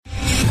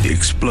The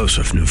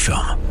explosive new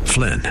film,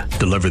 Flynn,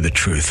 deliver the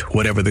truth,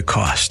 whatever the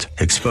cost,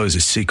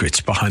 exposes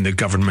secrets behind the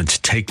government's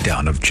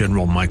takedown of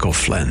General Michael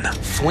Flynn.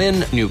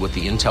 Flynn knew what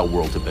the intel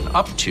world had been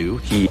up to.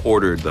 He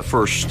ordered the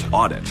first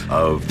audit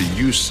of the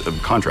use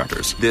of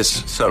contractors.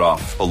 This set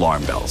off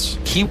alarm bells.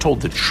 He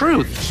told the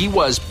truth. He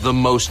was the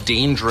most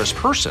dangerous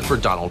person for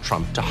Donald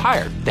Trump to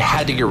hire. They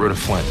had to get rid of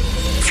Flynn.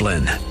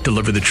 Flynn,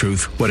 deliver the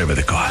truth, whatever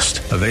the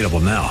cost. Available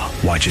now.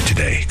 Watch it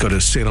today. Go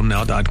to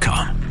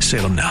salemnow.com.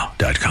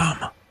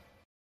 salemnow.com.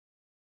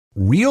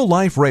 Real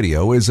Life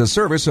Radio is a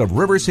service of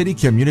River City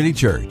Community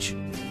Church.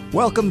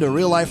 Welcome to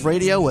Real Life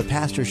Radio with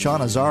Pastor Sean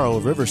Azzaro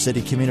of River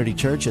City Community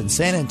Church in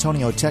San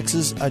Antonio,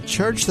 Texas, a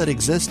church that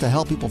exists to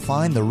help people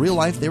find the real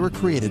life they were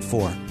created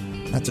for.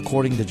 That's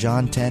according to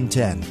John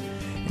 10:10.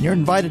 And you're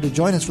invited to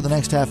join us for the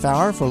next half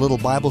hour for a little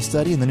Bible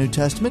study in the New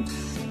Testament.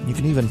 You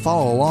can even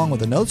follow along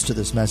with the notes to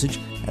this message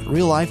at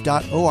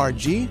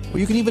reallife.org, or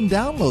you can even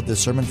download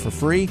this sermon for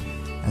free,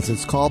 as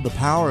it's called The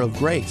Power of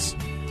Grace.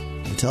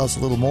 To tell us a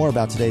little more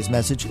about today's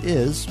message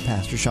is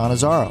Pastor Sean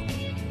Azzaro.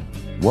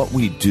 What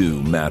we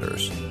do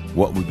matters.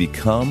 What we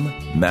become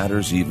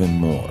matters even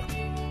more.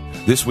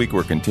 This week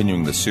we're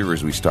continuing the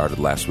series we started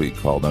last week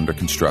called Under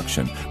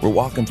Construction. We're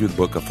walking through the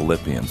book of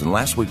Philippians, and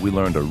last week we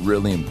learned a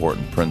really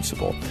important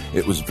principle.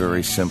 It was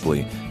very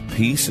simply,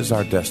 peace is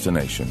our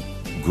destination.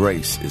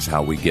 Grace is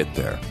how we get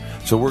there.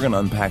 So we're going to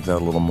unpack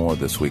that a little more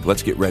this week.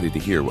 Let's get ready to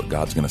hear what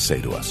God's going to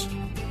say to us.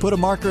 Put a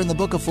marker in the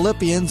book of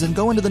Philippians and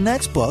go into the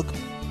next book,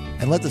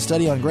 and let the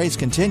study on grace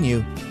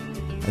continue,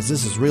 as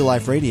this is Real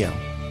Life Radio.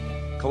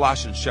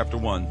 Colossians chapter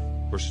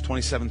 1, verses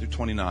 27 through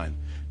 29.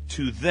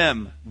 To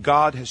them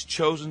God has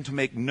chosen to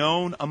make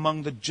known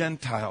among the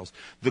Gentiles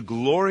the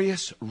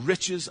glorious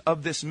riches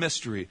of this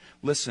mystery,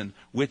 listen,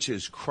 which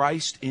is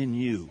Christ in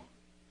you,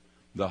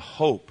 the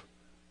hope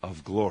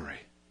of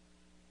glory.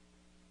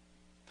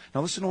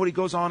 Now listen to what he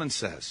goes on and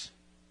says.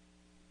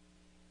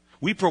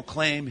 We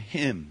proclaim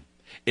him,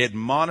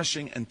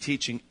 admonishing and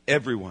teaching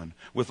everyone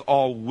with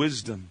all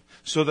wisdom,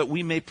 so that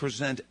we may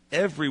present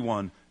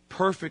everyone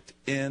perfect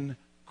in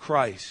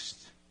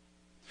Christ.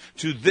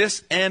 To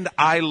this end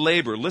I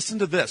labor, listen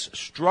to this,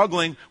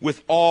 struggling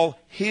with all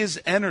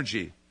his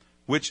energy,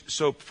 which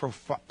so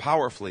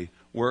powerfully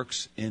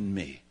works in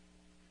me.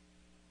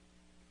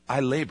 I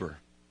labor,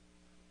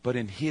 but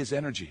in his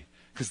energy.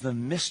 Because the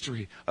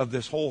mystery of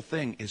this whole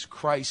thing is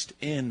Christ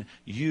in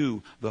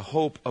you, the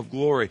hope of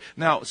glory.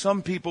 Now,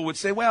 some people would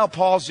say, well,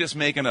 Paul's just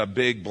making a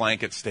big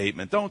blanket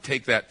statement. Don't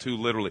take that too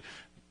literally.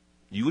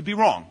 You would be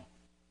wrong.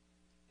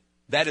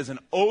 That is an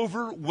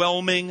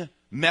overwhelming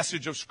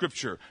message of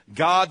Scripture.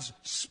 God's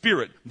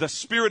Spirit, the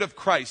Spirit of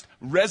Christ,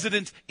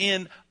 resident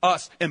in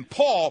us. And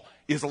Paul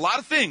is a lot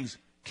of things.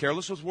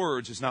 Careless with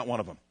words is not one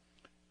of them.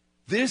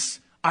 This,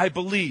 I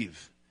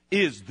believe,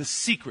 is the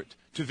secret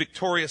to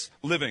victorious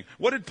living.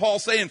 What did Paul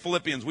say in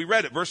Philippians? We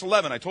read it, verse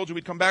 11. I told you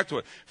we'd come back to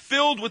it.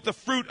 Filled with the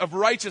fruit of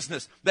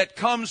righteousness that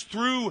comes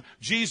through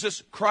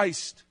Jesus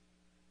Christ,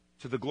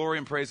 to the glory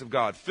and praise of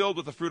God. Filled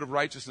with the fruit of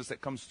righteousness that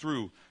comes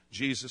through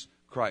Jesus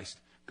Christ.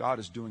 God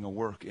is doing a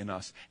work in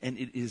us, and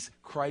it is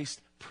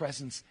Christ's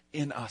presence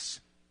in us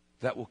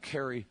that will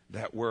carry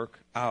that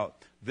work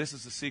out. This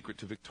is the secret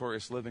to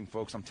victorious living,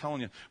 folks. I'm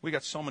telling you, we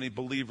got so many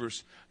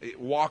believers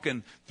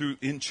walking through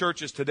in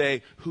churches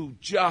today who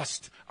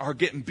just are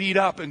getting beat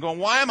up and going,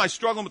 why am I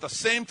struggling with the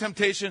same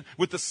temptation,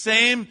 with the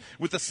same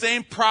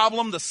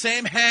problem, the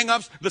same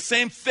hang-ups, the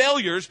same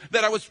failures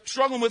that I was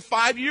struggling with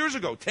 5 years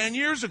ago, 10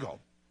 years ago?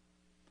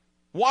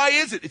 Why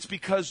is it? It's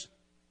because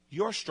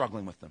you're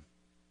struggling with them.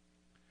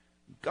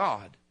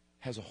 God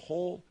has a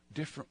whole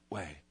different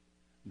way.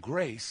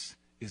 Grace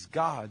is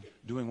God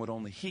doing what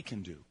only he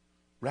can do,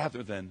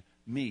 rather than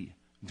me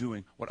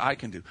doing what I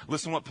can do.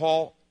 Listen to what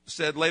Paul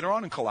said later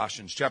on in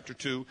Colossians chapter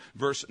 2,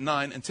 verse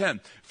 9 and 10.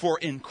 For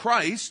in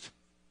Christ,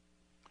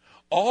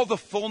 all the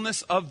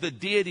fullness of the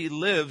deity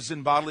lives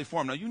in bodily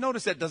form. Now you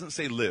notice that doesn't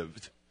say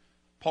lived.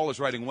 Paul is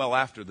writing well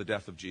after the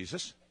death of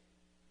Jesus.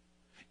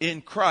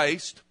 In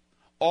Christ,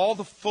 all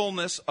the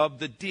fullness of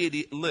the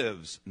deity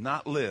lives,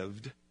 not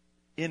lived,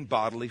 in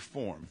bodily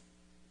form.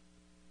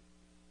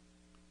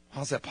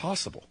 How's that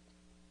possible?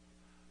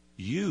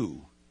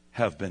 You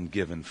have been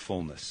given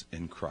fullness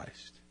in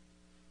Christ,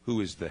 who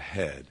is the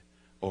head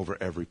over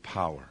every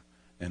power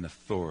and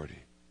authority.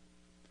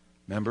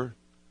 Remember,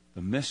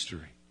 the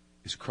mystery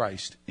is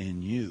Christ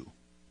in you,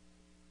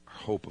 our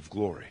hope of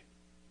glory.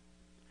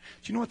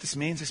 Do you know what this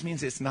means? This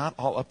means it's not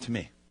all up to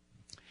me.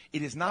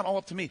 It is not all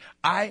up to me.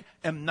 I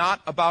am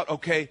not about,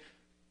 okay,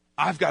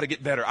 I've got to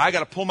get better. I got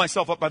to pull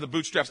myself up by the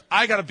bootstraps.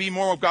 I got to be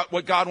more of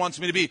what God wants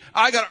me to be.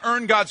 I got to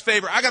earn God's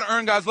favor. I got to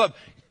earn God's love.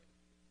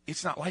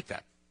 It's not like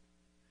that.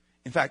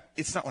 In fact,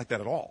 it's not like that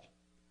at all.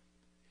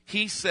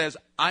 He says,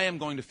 I am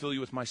going to fill you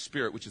with my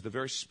Spirit, which is the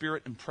very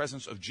Spirit and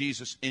presence of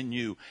Jesus in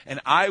you.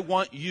 And I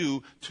want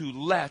you to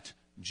let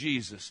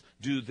Jesus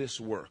do this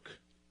work.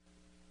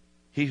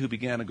 He who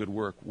began a good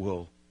work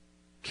will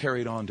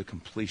carry it on to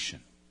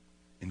completion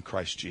in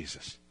Christ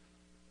Jesus.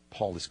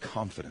 Paul is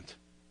confident.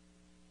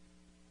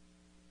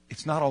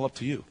 It's not all up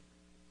to you.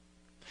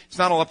 It's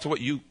not all up to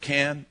what you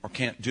can or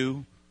can't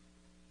do.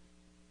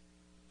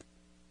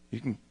 You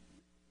can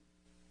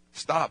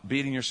stop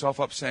beating yourself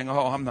up saying,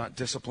 oh, I'm not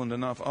disciplined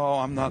enough. Oh,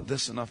 I'm not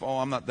this enough. Oh,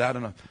 I'm not that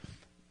enough.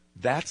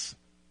 That's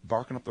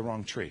barking up the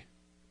wrong tree.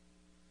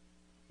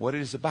 What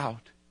it is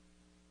about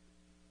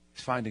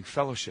is finding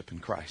fellowship in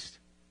Christ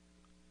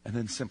and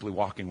then simply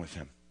walking with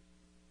Him.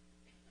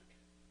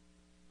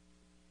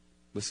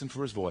 Listen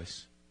for His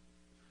voice.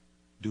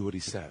 Do what He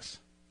says.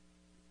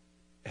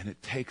 And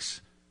it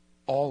takes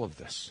all of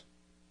this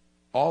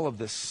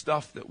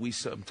stuff that we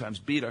sometimes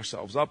beat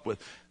ourselves up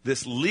with,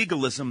 this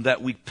legalism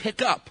that we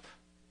pick up,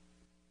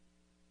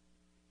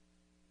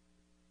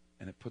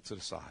 and it puts it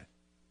aside.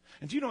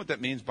 And do you know what that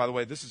means, by the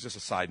way? This is just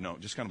a side note,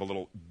 just kind of a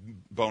little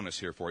bonus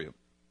here for you.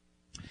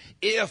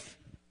 If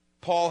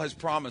Paul has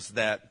promised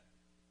that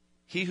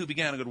he who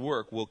began a good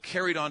work will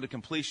carry it on to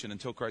completion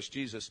until Christ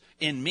Jesus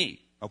in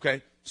me,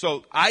 okay?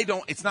 So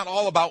it's not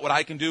all about what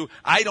I can do.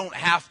 I don't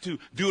have to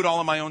do it all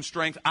in my own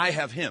strength. I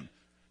have Him.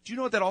 Do you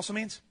know what that also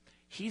means?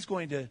 He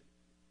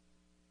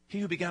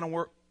who began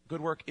a good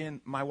work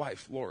in my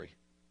wife, Lori,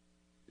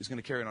 is going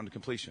to carry it on to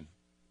completion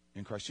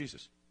in Christ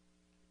Jesus.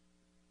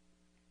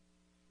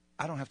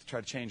 I don't have to try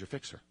to change or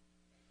fix her.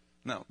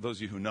 Now, those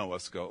of you who know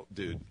us go,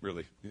 dude,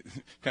 really,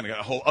 kind of got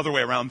a whole other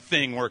way around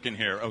thing working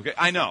here. Okay,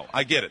 I know,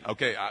 I get it.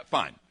 Okay,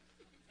 fine.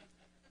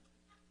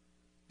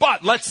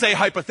 But let's say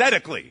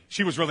hypothetically,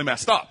 she was really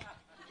messed up.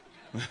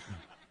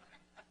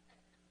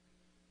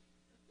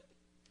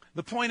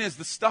 The point is,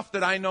 the stuff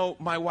that I know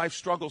my wife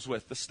struggles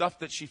with, the stuff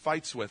that she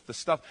fights with, the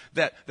stuff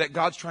that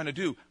God's trying to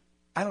do,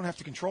 I don't have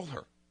to control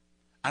her.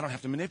 I don't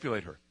have to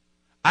manipulate her.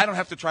 I don't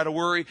have to try to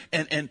worry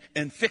and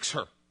fix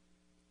her.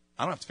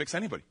 I don't have to fix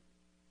anybody.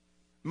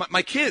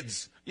 My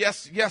kids,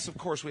 yes, of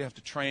course, we have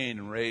to train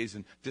and raise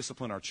and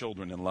discipline our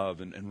children and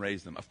love and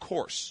raise them, of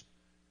course.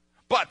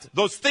 But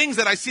those things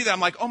that I see that I'm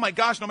like, oh my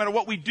gosh, no matter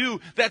what we do,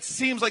 that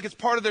seems like it's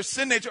part of their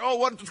sin nature. Oh,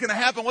 what's going to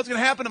happen? What's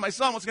going to happen to my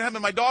son? What's going to happen to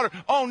my daughter?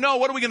 Oh no,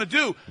 what are we going to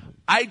do?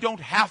 I don't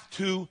have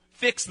to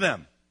fix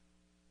them.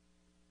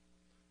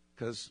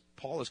 Because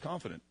Paul is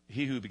confident.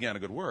 He who began a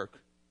good work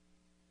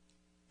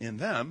in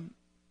them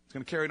is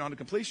going to carry it on to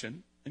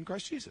completion in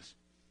Christ Jesus.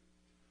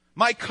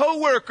 My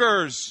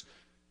co-workers.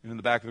 And in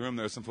the back of the room,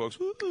 there are some folks,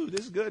 ooh,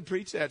 this is good.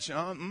 Preach that,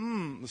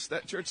 Sean.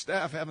 The church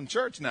staff having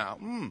church now.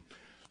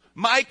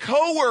 My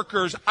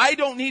coworkers, I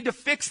don't need to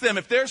fix them.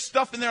 If there's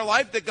stuff in their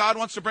life that God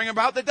wants to bring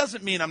about, that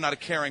doesn't mean I'm not a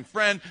caring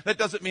friend. That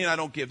doesn't mean I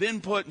don't give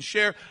input and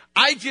share.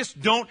 I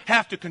just don't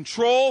have to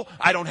control.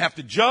 I don't have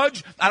to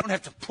judge. I don't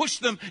have to push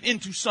them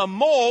into some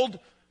mold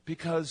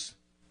because,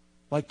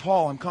 like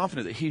Paul, I'm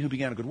confident that he who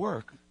began a good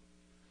work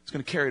is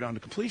going to carry it on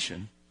to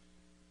completion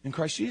in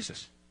Christ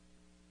Jesus.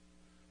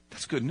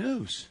 That's good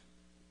news.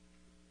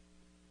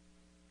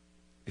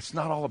 It's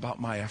not all about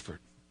my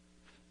effort.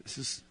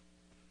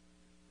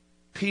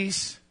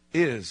 Peace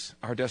is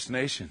our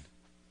destination,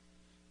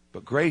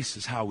 but grace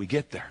is how we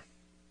get there.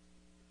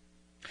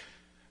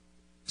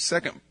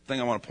 Second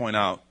thing I want to point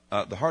out,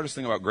 the hardest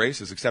thing about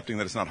grace is accepting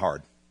that it's not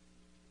hard.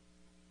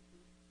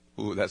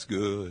 Ooh, that's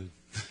good.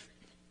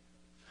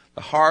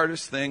 The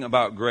hardest thing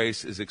about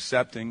grace is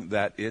accepting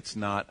that it's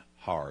not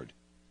hard.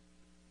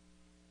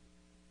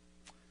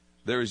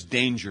 There is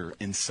danger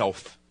in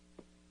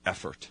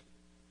self-effort.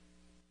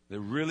 There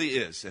really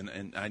is.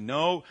 And I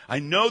know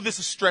this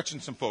is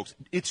stretching some folks.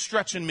 It's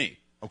stretching me,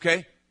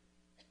 okay?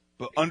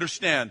 But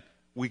understand,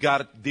 we got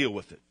to deal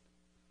with it.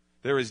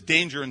 There is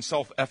danger in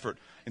self-effort.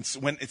 And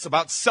when it's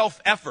about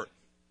self-effort,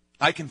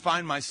 I can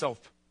find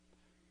myself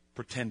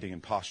pretending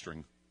and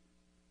posturing,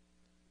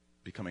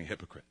 becoming a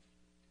hypocrite.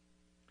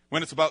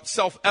 When it's about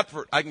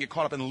self-effort, I can get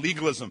caught up in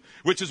legalism,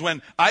 which is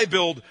when I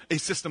build a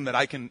system that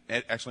I can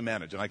actually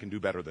manage and I can do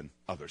better than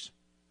others.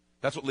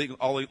 That's what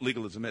all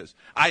legalism is.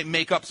 I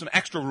make up some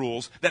extra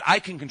rules that I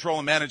can control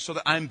and manage so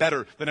that I'm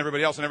better than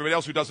everybody else, and everybody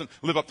else who doesn't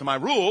live up to my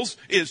rules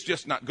is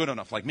just not good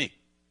enough like me.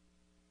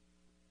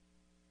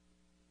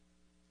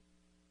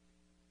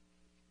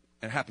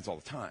 And it happens all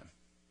the time.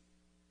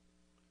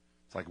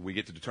 It's like we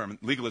get to determine,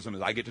 legalism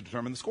is I get to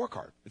determine the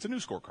scorecard. It's a new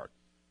scorecard.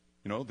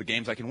 You know, the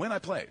games I can win, I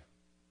play.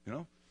 You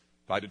know,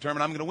 if I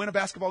determine I'm going to win a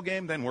basketball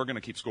game, then we're going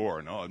to keep score.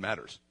 No, it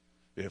matters.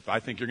 If I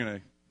think you're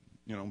going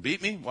to,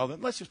 beat me, well,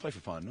 then let's just play for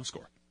fun. No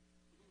score.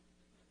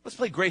 Let's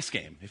play grace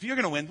game. If you're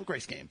going to win, we'll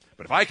grace game.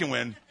 But if I can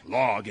win,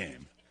 law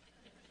game.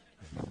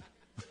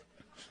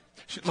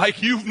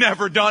 Like you've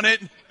never done it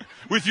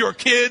with your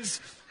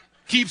kids.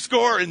 Keep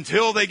score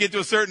until they get to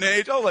a certain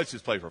age. Oh, let's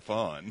just play for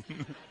fun.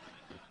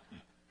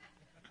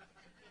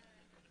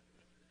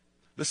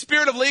 The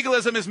spirit of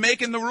legalism is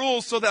making the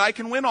rules so that I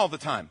can win all the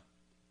time.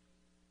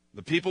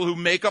 The people who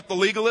make up the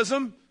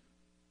legalism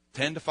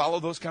tend to follow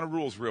those kind of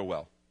rules real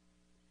well.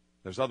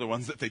 There's other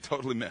ones that they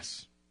totally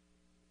miss.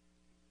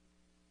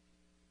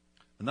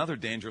 Another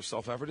danger of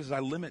self-effort is I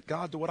limit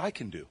God to what I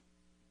can do.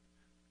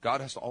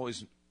 God has to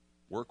always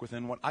work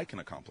within what I can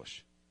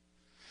accomplish.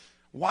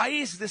 Why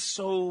is this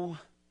so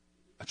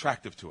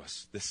attractive to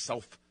us, this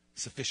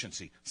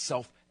self-sufficiency,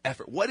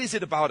 self-effort? What is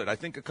it about it? I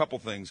think a couple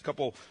things, a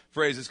couple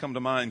phrases come to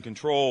mind.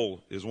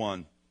 Control is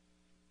one.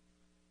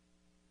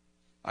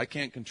 I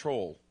can't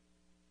control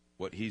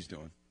what he's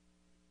doing.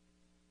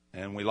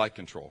 And we like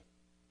control.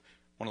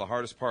 One of the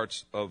hardest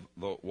parts of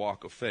the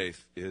walk of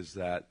faith is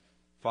that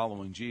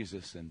following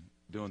Jesus and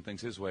doing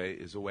things his way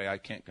is a way I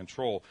can't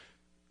control.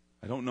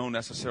 I don't know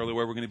necessarily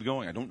where we're going to be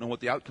going. I don't know what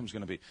the outcome's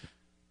going to be.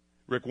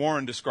 Rick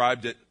Warren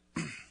described it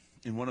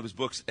in one of his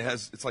books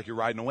as it's like you're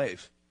riding a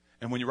wave.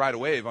 And when you ride a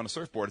wave on a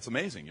surfboard, it's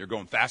amazing. You're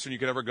going faster than you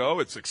could ever go.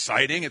 It's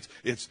exciting.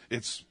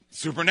 It's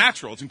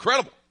supernatural. It's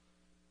incredible.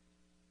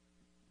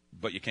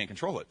 But you can't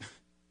control it.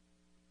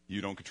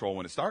 You don't control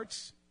when it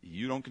starts.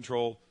 You don't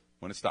control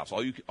when it stops.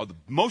 The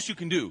most you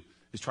can do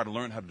is try to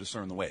learn how to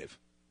discern the wave.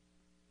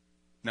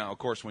 Now, of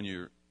course, when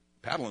you're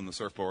paddling the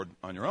surfboard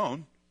on your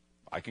own,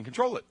 I can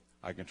control it.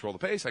 I can control the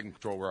pace. I can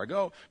control where I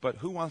go. But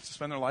who wants to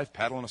spend their life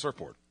paddling a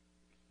surfboard?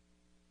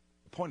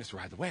 The point is to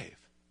ride the wave.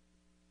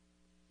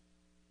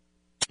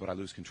 But I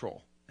lose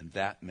control. And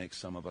that makes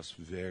some of us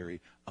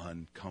very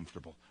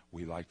uncomfortable.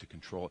 We like to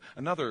control.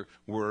 Another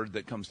word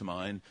that comes to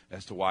mind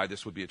as to why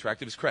this would be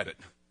attractive is credit.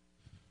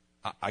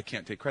 I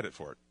can't take credit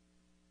for it.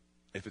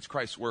 If it's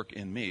Christ's work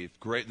in me,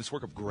 this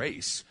work of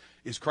grace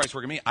is Christ's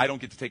work in me, I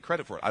don't get to take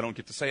credit for it. I don't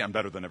get to say I'm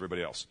better than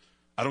everybody else.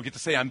 I don't get to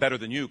say I'm better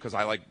than you because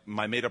I like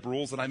my made-up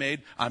rules that I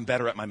made. I'm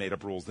better at my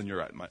made-up rules than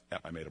you're at my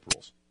made-up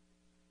rules.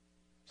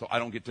 So I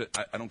don't get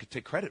to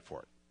take credit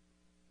for it.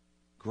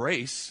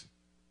 Grace,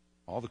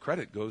 all the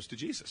credit goes to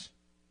Jesus.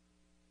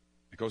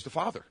 It goes to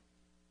Father.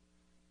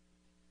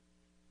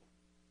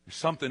 There's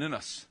something in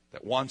us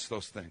that wants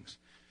those things.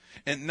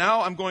 And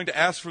now I'm going to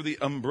ask for the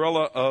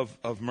umbrella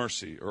of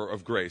mercy or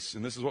of grace.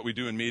 And this is what we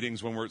do in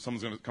meetings when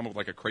someone's going to come up with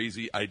like a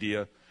crazy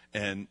idea.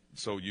 And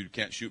so you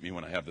can't shoot me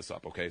when I have this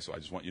up, okay? So I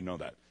just want you to know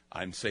that.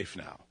 I'm safe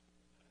now.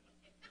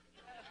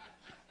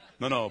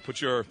 No,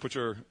 put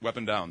your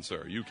weapon down,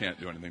 sir. You can't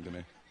do anything to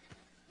me.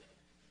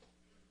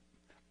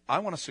 I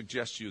want to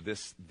suggest to you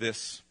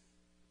this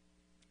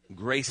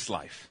grace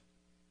life,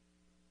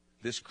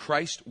 this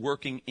Christ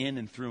working in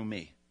and through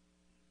me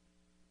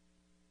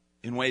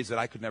in ways that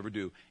I could never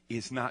do,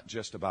 is not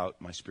just about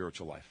my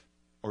spiritual life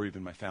or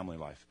even my family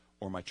life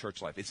or my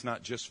church life. It's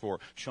not just for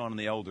Sean and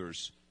the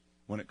elders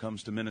when it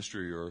comes to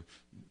ministry or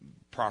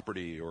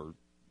property or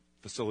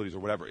facilities or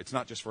whatever. It's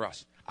not just for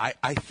us.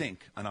 I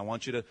think, and I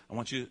want you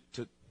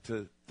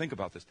to think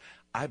about this,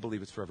 I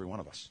believe it's for every one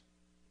of us.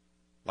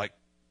 Like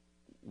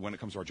when it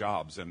comes to our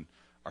jobs and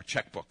our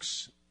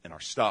checkbooks and our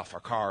stuff,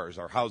 our cars,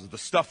 our houses, the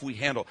stuff we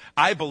handle.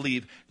 I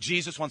believe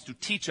Jesus wants to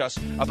teach us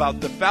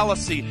about the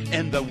fallacy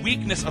and the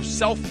weakness of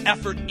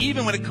self-effort,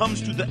 even when it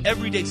comes to the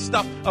everyday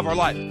stuff of our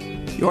life.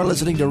 You're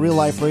listening to Real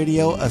Life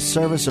Radio, a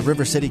service of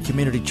River City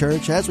Community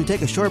Church, as we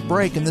take a short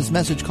break in this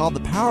message called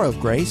The Power of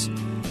Grace.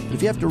 But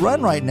if you have to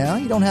run right now,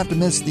 you don't have to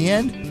miss the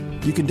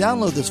end. You can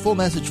download this full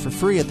message for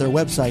free at their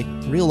website,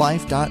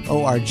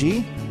 reallife.org.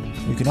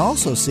 You can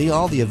also see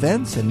all the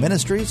events and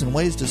ministries and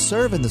ways to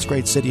serve in this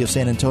great city of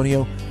San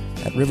Antonio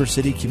at River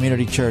City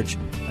Community Church.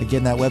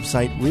 Again, that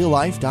website,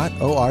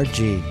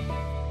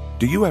 reallife.org.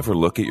 Do you ever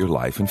look at your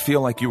life and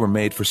feel like you were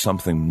made for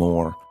something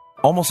more,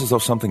 almost as though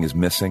something is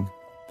missing?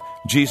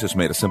 Jesus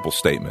made a simple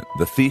statement: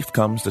 the thief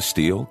comes to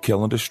steal,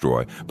 kill, and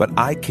destroy, but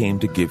I came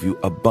to give you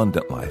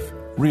abundant life,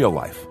 real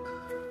life.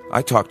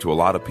 I talk to a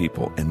lot of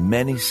people, and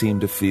many seem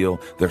to feel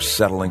they're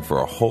settling for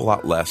a whole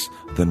lot less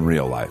than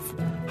real life.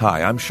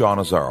 Hi, I'm Sean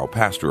Azzaro,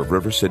 pastor of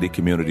River City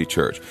Community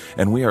Church,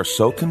 and we are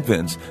so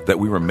convinced that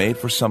we were made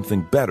for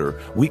something better,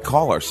 we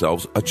call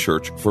ourselves a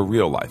church for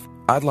real life.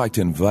 I'd like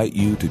to invite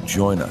you to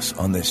join us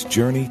on this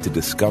journey to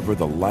discover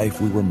the life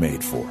we were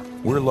made for.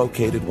 We're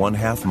located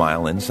 1/2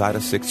 mile inside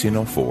of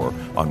 1604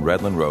 on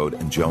Redland Road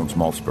in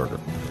Jones-Maltsberger.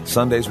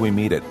 Sundays we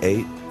meet at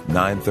 8,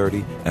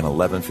 9:30, and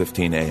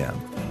 11:15 a.m.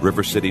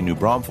 River City, New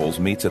Braunfels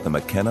meets at the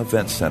McKenna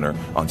Event Center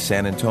on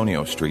San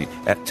Antonio Street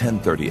at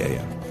 10:30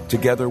 a.m.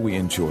 Together we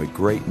enjoy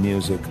great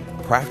music,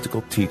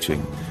 practical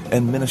teaching,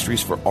 and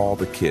ministries for all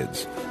the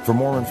kids. For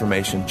more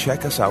information,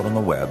 check us out on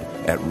the web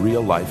at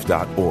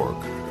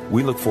reallife.org.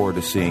 We look forward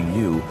to seeing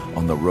you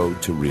on the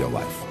road to real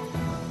life.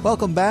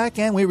 Welcome back,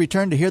 and we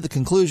return to hear the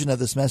conclusion of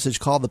this message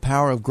called The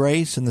Power of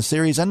Grace in the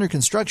series Under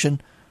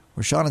Construction,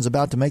 where Sean is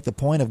about to make the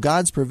point of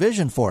God's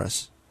provision for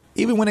us,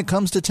 even when it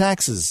comes to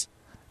taxes.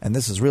 And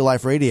this is Real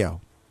Life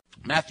Radio.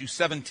 Matthew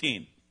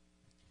 17,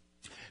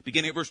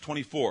 beginning at verse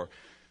 24.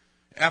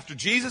 After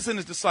Jesus and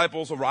his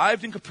disciples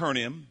arrived in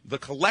Capernaum, the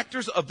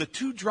collectors of the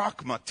 2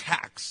 drachma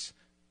tax,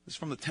 this is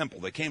from the temple,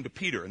 they came to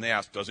Peter and they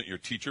asked, "Doesn't your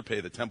teacher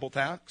pay the temple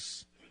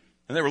tax?"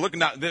 And they were looking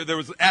down, there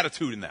was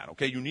attitude in that,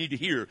 okay? You need to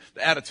hear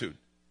the attitude.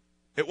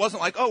 It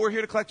wasn't like, "Oh, we're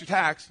here to collect your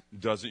tax."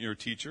 Doesn't your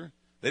teacher?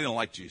 They didn't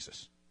like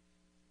Jesus.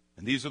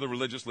 And these are the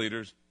religious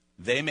leaders.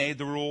 They made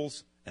the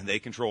rules and they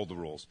controlled the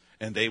rules.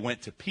 And they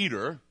went to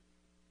Peter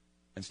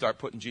and start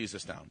putting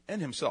Jesus down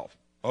and himself.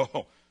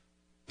 "Oh,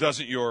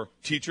 doesn't your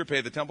teacher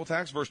pay the temple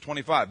tax?" Verse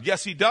 25.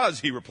 "Yes, he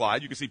does," he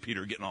replied. You can see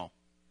Peter getting all,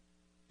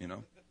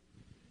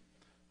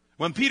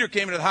 When Peter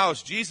came into the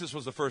house, Jesus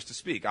was the first to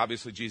speak.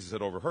 Obviously, Jesus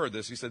had overheard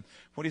this. He said,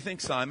 "What do you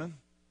think, Simon?"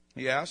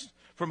 he asked.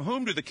 "From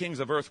whom do the kings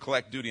of earth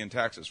collect duty and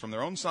taxes? From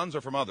their own sons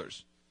or from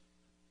others?"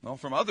 "Well,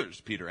 from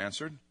others," Peter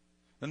answered.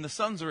 then the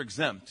sons are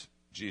exempt,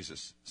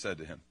 Jesus said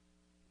to him.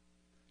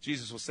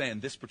 Jesus was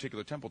saying this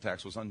particular temple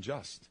tax was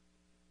unjust.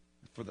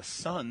 For the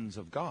sons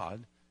of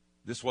God,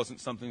 this wasn't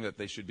something that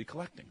they should be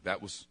collecting.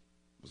 That was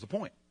the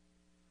point.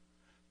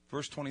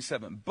 Verse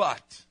 27,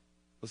 but,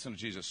 listen to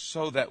Jesus,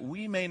 so that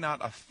we may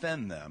not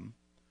offend them,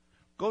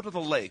 go to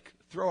the lake,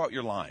 throw out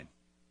your line.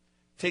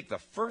 Take the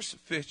first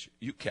fish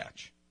you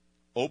catch,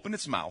 open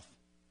its mouth,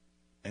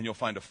 and you'll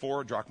find a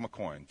 4 drachma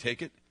coin.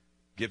 Take it,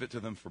 give it to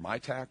them for my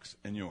tax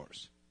and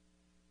yours.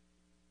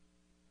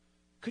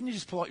 Couldn't you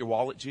just pull out your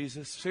wallet,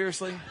 Jesus?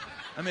 Seriously?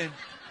 I mean,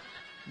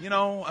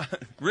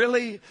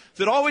 really? Is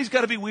it always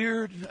got to be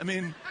weird? I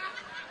mean,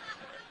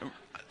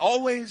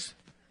 always?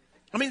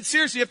 I mean,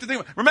 seriously, you have to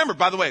think. Remember,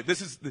 by the way,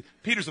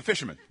 Peter's a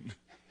fisherman.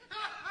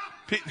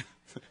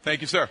 Thank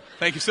you, sir.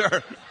 Thank you,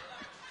 sir.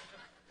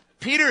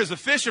 Peter is a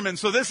fisherman,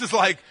 so this is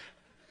like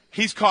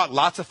he's caught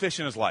lots of fish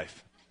in his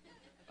life.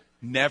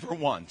 Never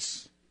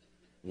once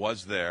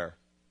was there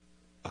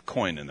a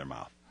coin in their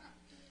mouth.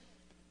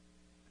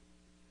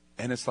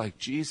 And it's like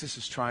Jesus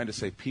is trying to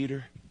say,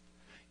 Peter,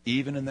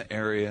 even in the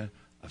area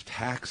of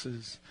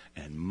taxes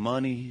and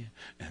money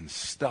and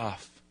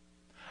stuff,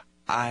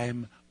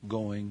 I'm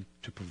going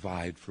to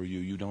provide for you.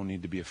 You don't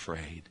need to be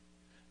afraid.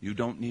 You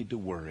don't need to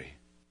worry.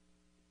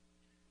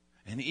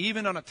 And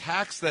even on a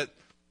tax that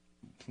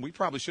we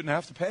probably shouldn't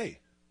have to pay,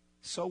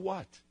 so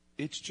what?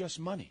 It's just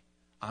money.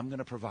 I'm going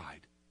to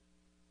provide.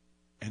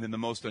 And in the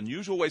most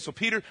unusual way. So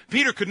Peter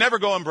could never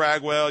go and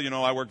brag, well,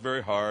 I worked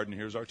very hard and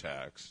here's our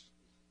tax.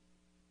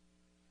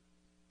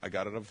 I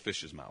got it out of a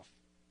fish's mouth.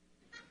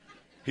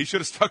 He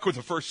should have stuck with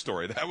the first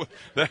story.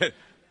 I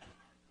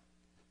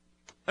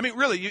mean,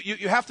 really,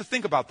 you have to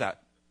think about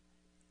that.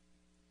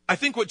 I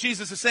think what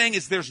Jesus is saying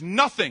is there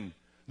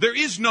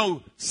is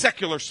no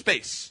secular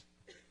space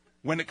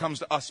when it comes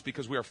to us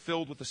because we are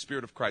filled with the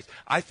Spirit of Christ.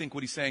 I think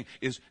what he's saying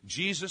is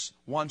Jesus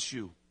wants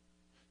you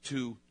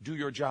to do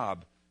your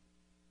job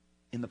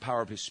in the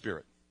power of his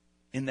Spirit,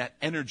 in that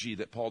energy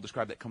that Paul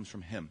described that comes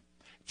from him.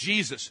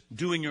 Jesus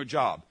doing your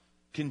job.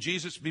 Can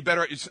Jesus be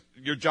better at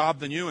your job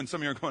than you? And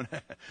some of you are going,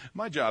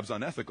 my job's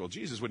unethical.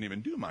 Jesus wouldn't even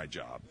do my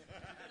job.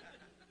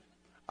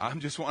 I'm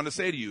just wanting to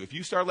say to you, if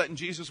you start letting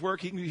Jesus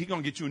work, he's going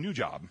to get you a new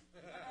job.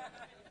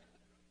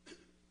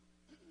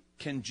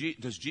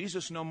 Does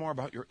Jesus know more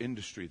about your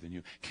industry than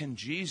you? Can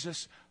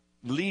Jesus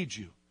lead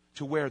you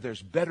to where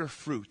there's better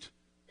fruit?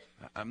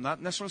 I'm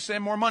not necessarily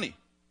saying more money.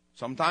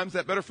 Sometimes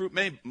that better fruit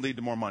may lead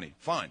to more money.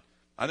 Fine.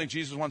 I think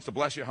Jesus wants to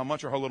bless you how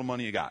much or how little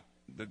money you got.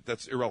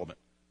 That's irrelevant.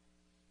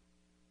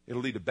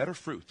 It'll lead to better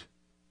fruit,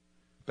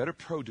 better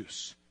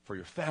produce for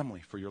your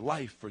family, for your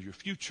life, for your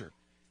future.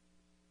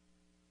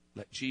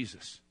 Let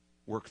Jesus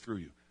work through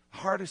you.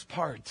 Hardest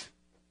part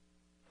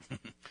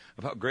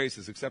about grace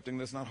is accepting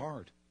that's not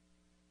hard.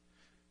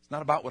 It's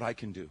not about what I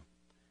can do.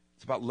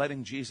 It's about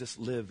letting Jesus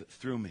live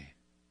through me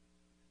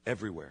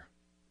everywhere.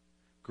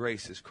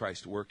 Grace is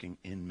Christ working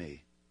in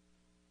me.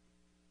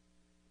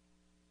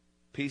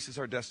 Peace is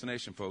our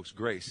destination, folks.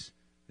 Grace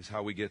is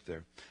how we get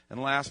there.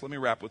 And last, let me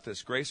wrap with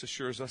this. Grace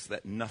assures us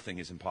that nothing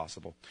is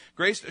impossible.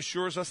 Grace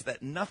assures us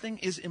that nothing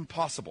is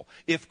impossible.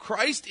 If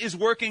Christ is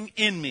working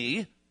in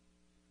me,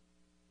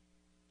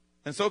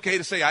 it's okay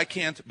to say I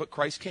can't, but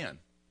Christ can.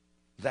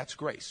 That's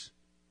grace.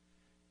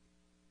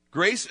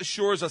 Grace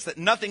assures us that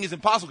nothing is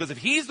impossible because if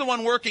he's the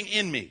one working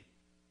in me,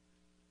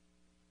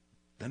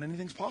 then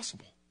anything's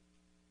possible.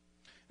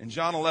 In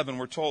John 11,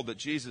 we're told that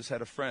Jesus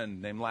had a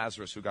friend named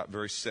Lazarus who got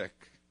very sick.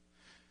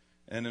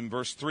 And in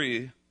verse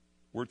 3,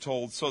 we're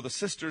told, so the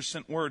sisters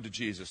sent word to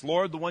Jesus,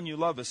 Lord, the one you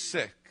love is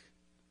sick.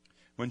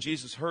 When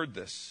Jesus heard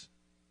this,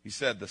 he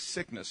said, this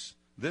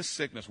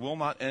sickness will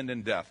not end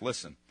in death.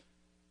 Listen,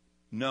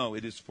 no,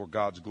 it is for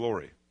God's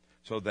glory,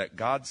 so that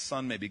God's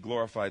Son may be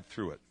glorified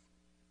through it.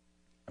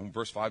 And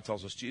verse 5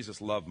 tells us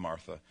Jesus loved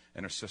Martha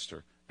and her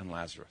sister and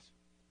Lazarus.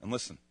 And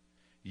listen,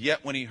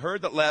 yet when he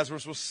heard that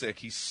Lazarus was sick,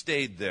 he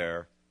stayed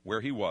there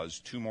where he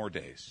was 2 more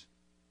days.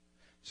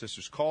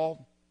 Sisters called,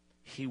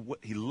 he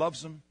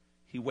loves them.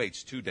 He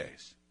waits 2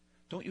 days.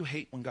 Don't you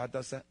hate when God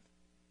does that?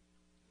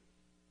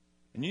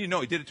 And you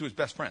know he did it to his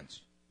best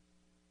friends.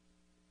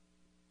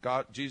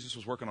 Jesus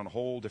was working on a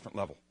whole different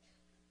level.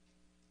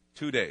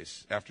 2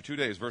 days. After 2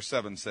 days, verse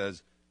 7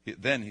 says,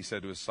 then he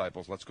said to his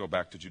disciples, let's go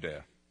back to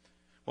Judea.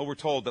 Well, we're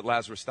told that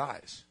Lazarus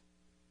dies.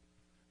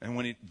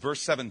 And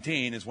verse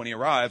 17 is when he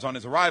arrives. On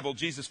his arrival,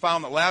 Jesus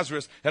found that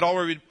Lazarus had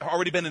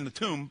already been in the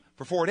tomb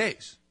for 4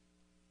 days.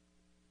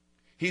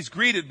 He's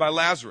greeted by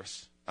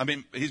Lazarus'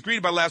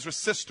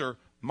 sister,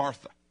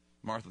 Martha.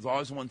 Martha's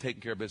always the one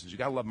taking care of business. You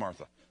got to love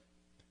Martha.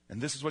 And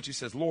this is what she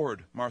says,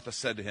 Lord, Martha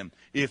said to him,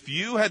 if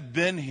you had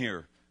been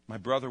here, my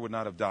brother would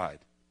not have died.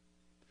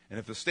 And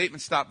if the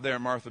statement stopped there,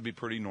 Martha would be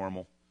pretty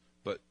normal.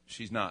 But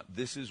she's not.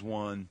 This is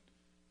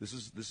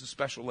a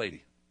special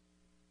lady.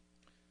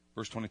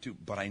 Verse 22,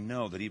 but I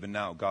know that even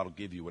now God will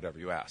give you whatever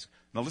you ask.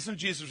 Now listen to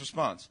Jesus'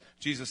 response.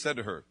 Jesus said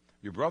to her,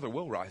 your brother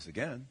will rise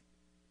again.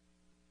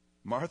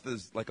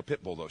 Martha's like a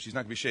pit bull, though. She's not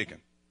going to be shaken.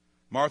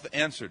 Martha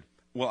answered,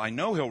 well, I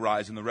know he'll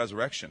rise in the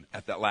resurrection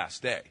at that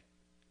last day.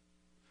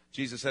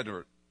 Jesus said to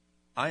her,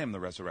 I am the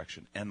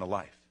resurrection and the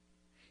life.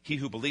 He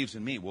who believes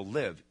in me will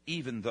live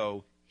even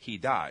though he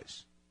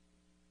dies.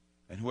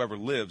 And whoever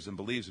lives and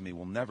believes in me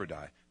will never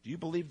die. Do you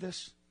believe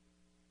this?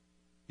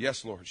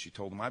 Yes, Lord, she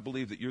told him. I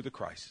believe that you're the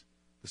Christ,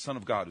 the Son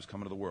of God who's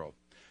come into the world.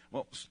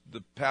 Well,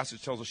 the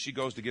passage tells us she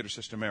goes to get her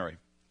sister Mary.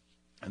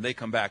 And they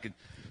come back. And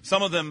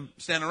some of them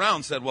standing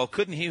around said, well,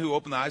 couldn't he who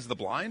opened the eyes of the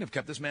blind have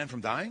kept this man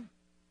from dying?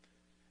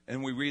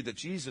 And we read that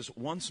Jesus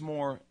once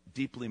more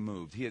deeply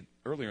moved. He had,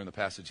 earlier in the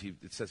passage,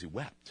 it says he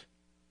wept.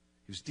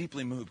 He was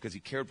deeply moved because he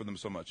cared for them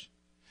so much.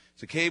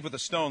 It's a cave with a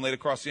stone laid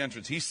across the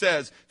entrance. He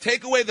says,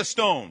 take away the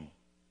stone,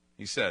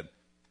 he said.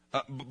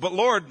 But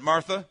Lord,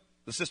 Martha,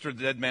 the sister of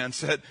the dead man,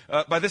 said,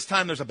 by this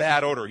time there's a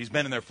bad odor. He's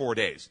been in there 4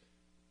 days.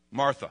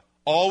 Martha,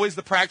 always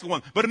the practical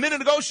one. But a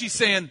minute ago she's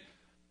saying,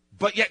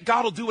 but yet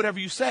God will do whatever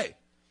you say.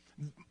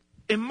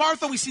 In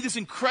Martha, we see this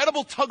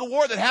incredible tug of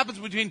war that happens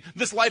between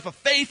this life of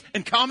faith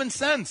and common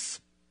sense.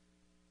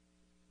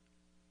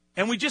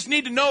 And we just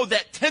need to know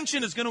that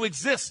tension is going to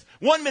exist.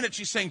 1 minute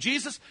she's saying,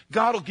 Jesus,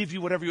 God will give you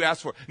whatever you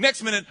ask for.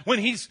 Next minute, when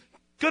he's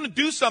going to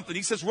do something,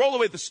 he says, roll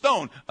away the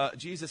stone.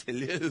 Jesus,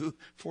 hello,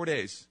 4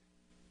 days.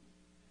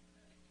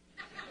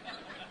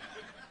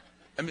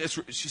 I mean,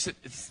 she said,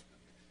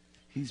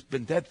 he's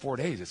been dead 4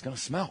 days. It's going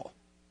to smell.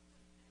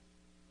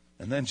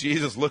 And then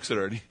Jesus looks at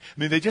her. And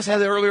they just had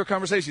the earlier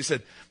conversation. He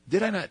said,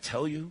 did I not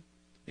tell you,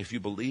 if you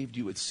believed,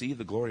 you would see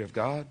the glory of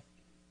God?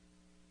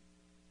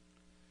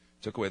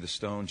 Took away the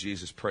stone.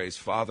 Jesus prays,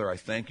 Father, I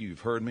thank you.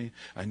 You've heard me.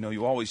 I know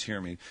you always hear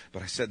me.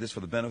 But I said this for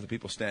the benefit of the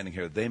people standing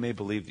here, that they may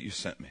believe that you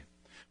sent me.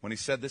 When he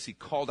said this, he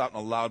called out in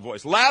a loud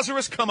voice,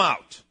 Lazarus, come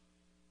out.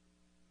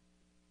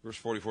 Verse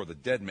 44, the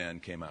dead man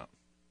came out.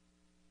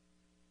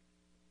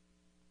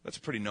 That's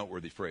a pretty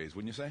noteworthy phrase,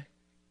 wouldn't you say?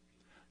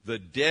 The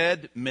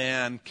dead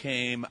man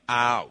came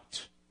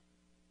out.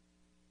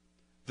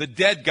 The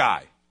dead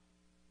guy,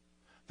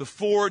 the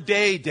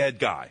 4-day dead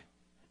guy,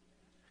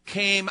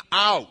 came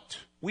out.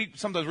 We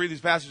sometimes read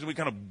these passages and we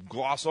kind of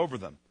gloss over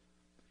them.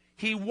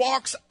 He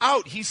walks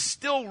out. He's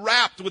still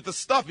wrapped with the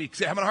stuff. He's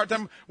having a hard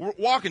time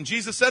walking.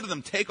 Jesus said to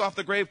them, take off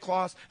the grave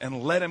cloths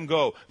and let him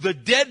go. The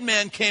dead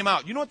man came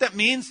out. You know what that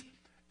means?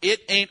 It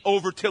ain't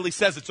over till he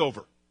says it's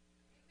over.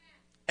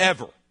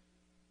 Ever.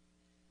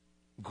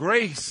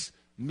 Grace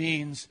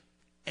means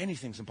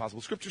anything's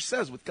impossible. Scripture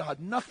says with God,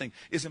 nothing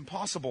is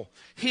impossible.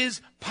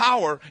 His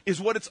power is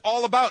what it's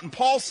all about. And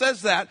Paul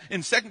says that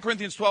in 2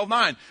 Corinthians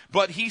 12:9.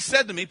 But he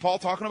said to me, Paul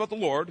talking about the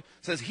Lord,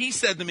 says, he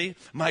said to me,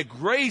 my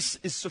grace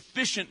is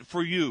sufficient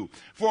for you,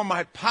 for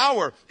my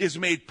power is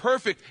made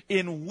perfect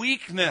in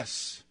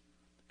weakness.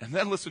 And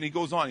then listen, he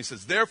goes on, he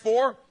says,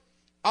 therefore,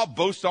 I'll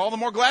boast all the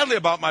more gladly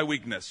about my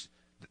weakness,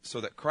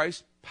 so that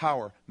Christ's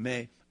power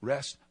may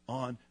rest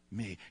on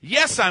me.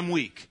 Yes, I'm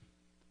weak.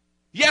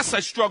 Yes, I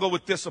struggle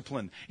with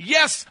discipline.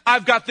 Yes,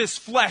 I've got this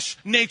flesh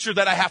nature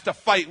that I have to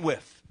fight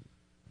with.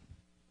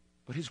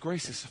 But his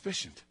grace is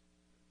sufficient.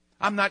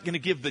 I'm not going to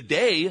give the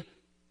day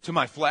to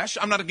my flesh.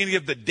 I'm not going to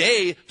give the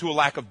day to a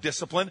lack of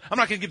discipline. I'm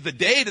not going to give the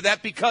day to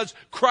that because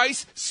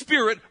Christ's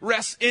Spirit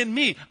rests in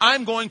me.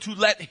 I'm going to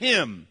let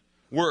him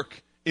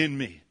work in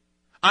me.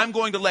 I'm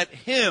going to let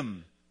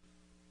him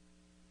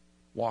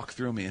walk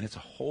through me. And it's a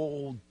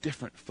whole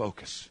different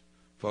focus,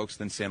 folks,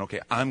 than saying,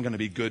 okay, I'm going to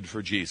be good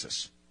for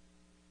Jesus.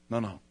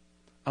 No.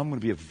 I'm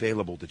going to be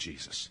available to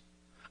Jesus.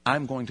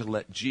 I'm going to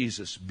let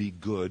Jesus be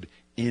good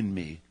in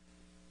me.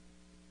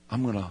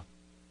 I'm going to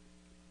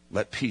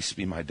let peace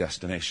be my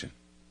destination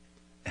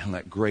and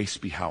let grace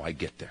be how I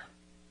get there.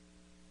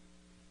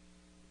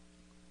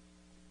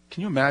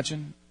 Can you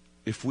imagine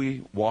if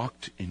we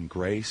walked in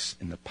grace,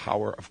 in the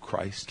power of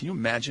Christ? Can you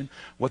imagine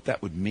what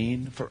that would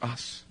mean for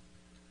us?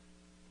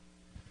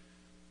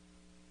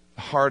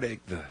 The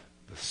heartache, the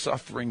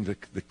suffering,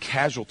 the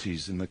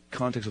casualties in the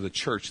context of the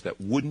church that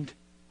wouldn't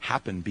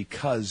happen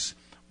because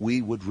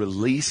we would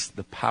release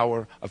the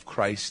power of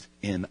Christ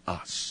in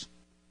us.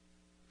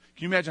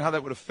 Can you imagine how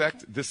that would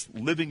affect this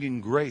living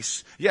in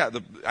grace? Yeah,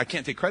 I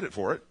can't take credit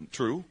for it.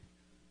 True.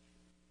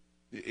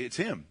 It's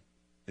him.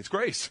 It's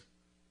grace.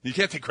 You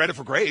can't take credit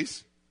for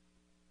grace.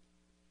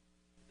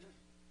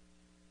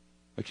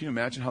 But can you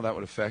imagine how that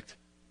would affect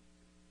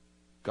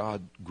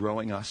God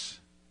growing us?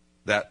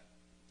 That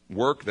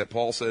work that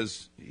Paul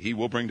says he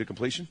will bring to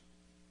completion?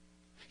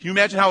 Can you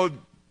imagine how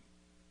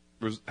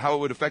it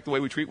would affect the way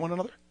we treat one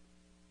another?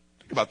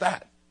 Think about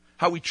that.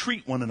 How we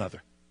treat one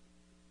another.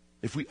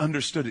 If we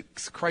understood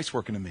it's Christ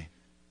working in me.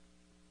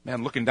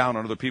 Man, looking down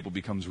on other people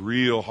becomes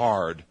real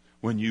hard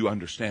when you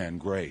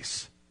understand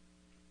grace.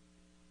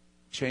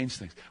 Change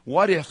things.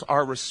 What if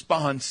our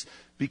response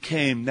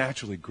became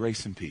naturally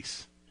grace and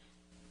peace?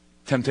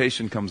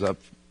 Temptation comes up,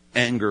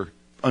 anger,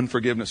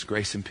 unforgiveness,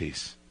 grace and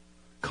peace.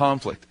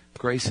 Conflict,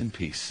 grace and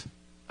peace.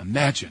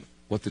 Imagine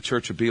what the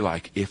church would be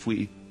like if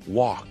we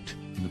walked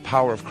in the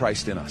power of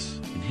Christ in us,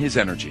 in his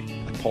energy,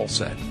 like Paul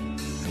said,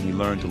 and we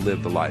learned to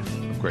live the life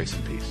of grace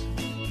and peace.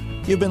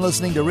 You've been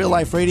listening to Real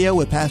Life Radio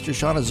with Pastor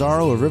Sean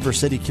Azzaro of River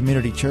City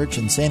Community Church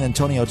in San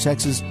Antonio,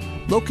 Texas,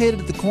 located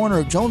at the corner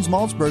of Jones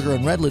Maltzberger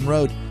and Redland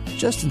Road,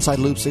 just inside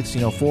Loop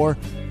 1604,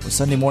 with with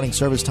Sunday morning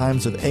service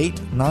times of 8,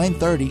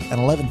 9:30, and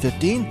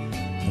 11:15.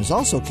 There's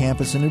also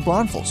campus in New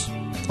Braunfels.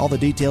 All the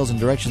details and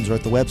directions are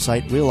at the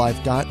website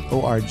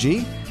reallife.org.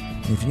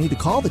 And if you need to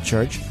call the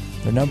church,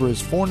 their number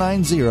is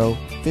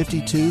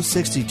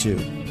 490-5262.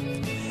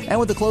 And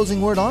with the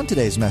closing word on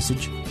today's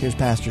message, here's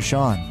Pastor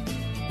Sean.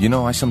 You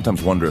know, I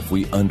sometimes wonder if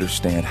we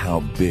understand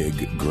how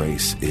big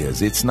grace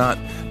is. It's not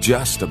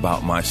just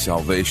about my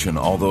salvation,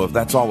 although if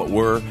that's all it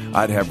were,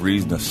 I'd have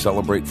reason to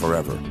celebrate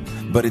forever.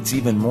 But it's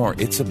even more.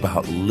 It's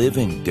about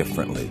living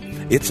differently.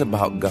 It's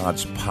about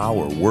God's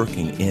power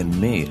working in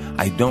me.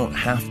 I don't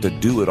have to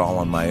do it all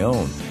on my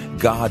own.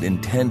 God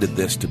intended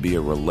this to be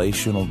a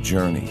relational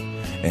journey,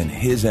 and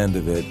His end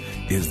of it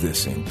is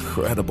this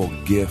incredible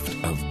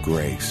gift of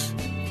grace.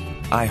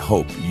 I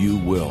hope you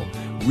will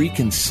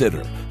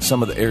reconsider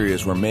some of the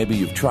areas where maybe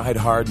you've tried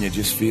hard and you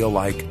just feel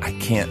like, I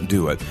can't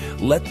do it.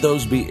 Let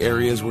those be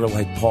areas where,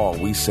 like Paul,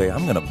 we say,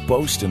 I'm going to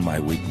boast in my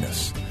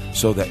weakness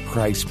so that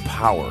Christ's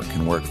power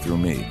can work through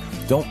me.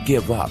 Don't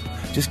give up.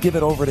 Just give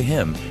it over to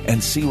Him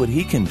and see what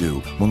He can do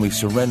when we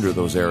surrender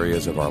those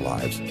areas of our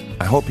lives.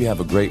 I hope you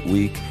have a great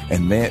week,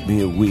 and may it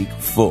be a week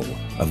full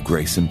of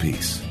grace and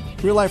peace.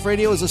 Real Life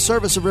Radio is a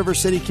service of River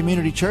City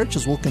Community Church,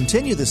 as we'll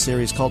continue this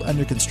series called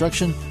Under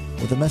Construction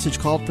with a message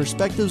called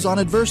Perspectives on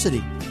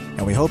Adversity.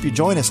 And we hope you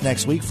join us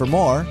next week for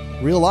more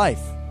Real Life.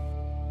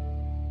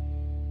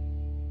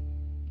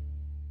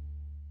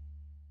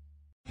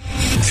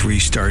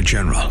 Three-star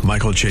General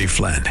Michael J.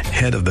 Flynn,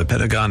 head of the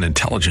Pentagon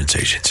Intelligence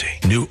Agency,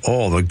 knew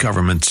all the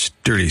government's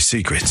dirty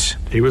secrets.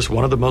 He was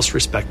one of the most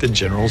respected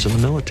generals in the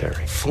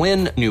military.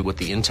 Flynn knew what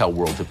the intel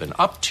world had been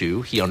up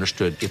to. He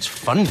understood its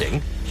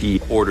funding.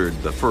 He ordered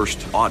the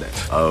first audit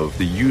of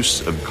the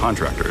use of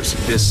contractors.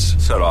 This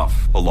set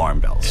off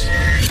alarm bells.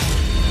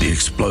 The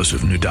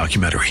explosive new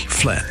documentary,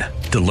 Flynn,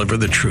 Deliver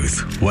the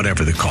Truth,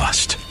 Whatever the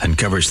Cost,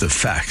 uncovers the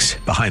facts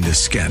behind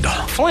this scandal.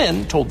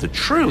 Flynn told the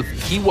truth.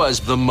 He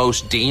was the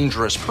most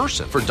dangerous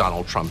person for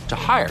Donald Trump to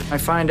hire. I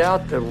find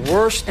out the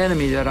worst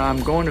enemy that I'm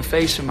going to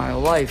face in my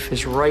life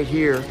is right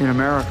here in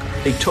America.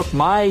 They took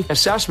my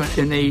assessment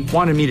and they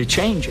wanted me to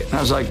change it. And I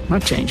was like, I'm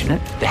not changing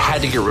it. They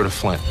had to get rid of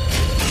Flynn.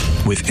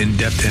 With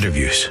in-depth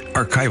interviews,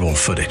 archival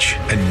footage,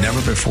 and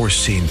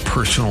never-before-seen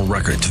personal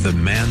records of the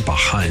man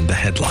behind the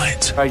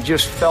headlines. I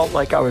just felt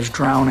like I was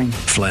drowning.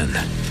 Flynn,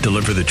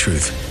 Deliver the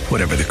Truth,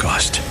 Whatever the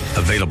Cost.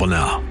 Available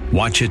now.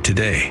 Watch it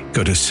today.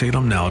 Go to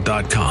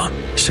salemnow.com.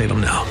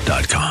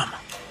 salemnow.com.